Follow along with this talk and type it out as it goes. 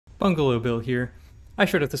Bungalow Bill here. I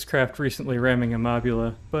showed at this craft recently ramming a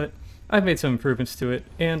mobula, but I've made some improvements to it,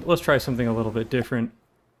 and let's try something a little bit different.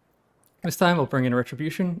 This time I'll bring in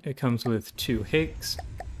Retribution. It comes with 2 Hakes,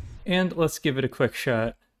 and let's give it a quick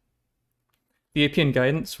shot. The APN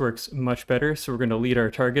guidance works much better, so we're going to lead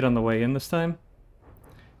our target on the way in this time.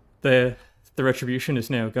 The Retribution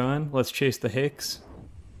is now gone. Let's chase the Hakes.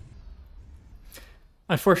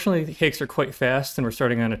 Unfortunately, the Hakes are quite fast, and we're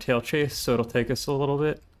starting on a tail chase, so it'll take us a little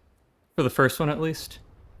bit. For the first one, at least.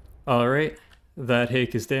 Alright, that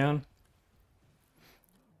Hake is down.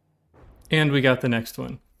 And we got the next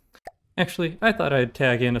one. Actually, I thought I'd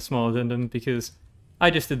tag in a small addendum because I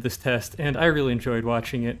just did this test, and I really enjoyed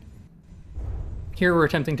watching it. Here we're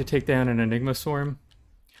attempting to take down an Enigma swarm.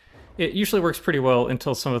 It usually works pretty well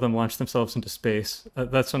until some of them launch themselves into space.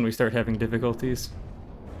 That's when we start having difficulties.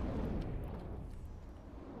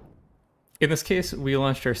 In this case, we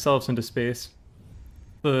launched ourselves into space.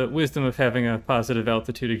 The wisdom of having a positive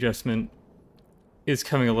altitude adjustment is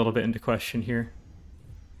coming a little bit into question here.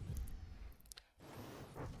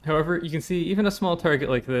 However, you can see even a small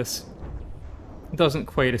target like this doesn't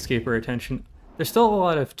quite escape our attention. There's still a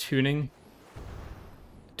lot of tuning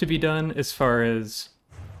to be done as far as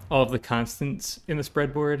all of the constants in this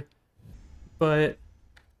breadboard, but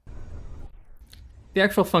the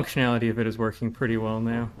actual functionality of it is working pretty well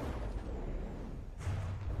now.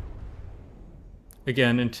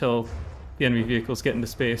 Again, until the enemy vehicles get into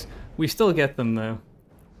space. We still get them, though.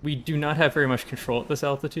 We do not have very much control at this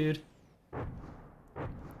altitude,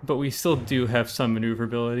 but we still do have some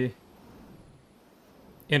maneuverability.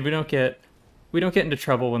 And we don't get into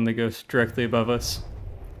trouble when they go directly above us.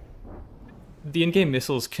 The in-game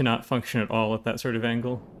missiles cannot function at all at that sort of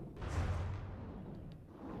angle.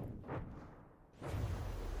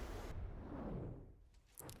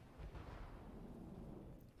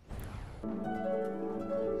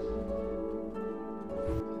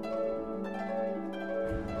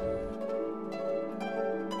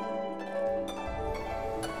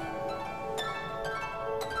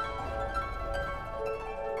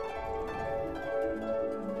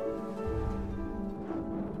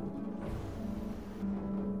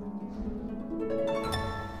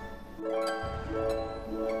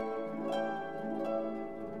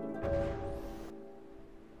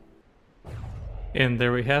 And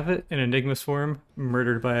there we have it, an Enigma swarm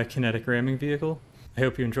murdered by a kinetic ramming vehicle. I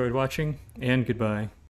hope you enjoyed watching, and goodbye.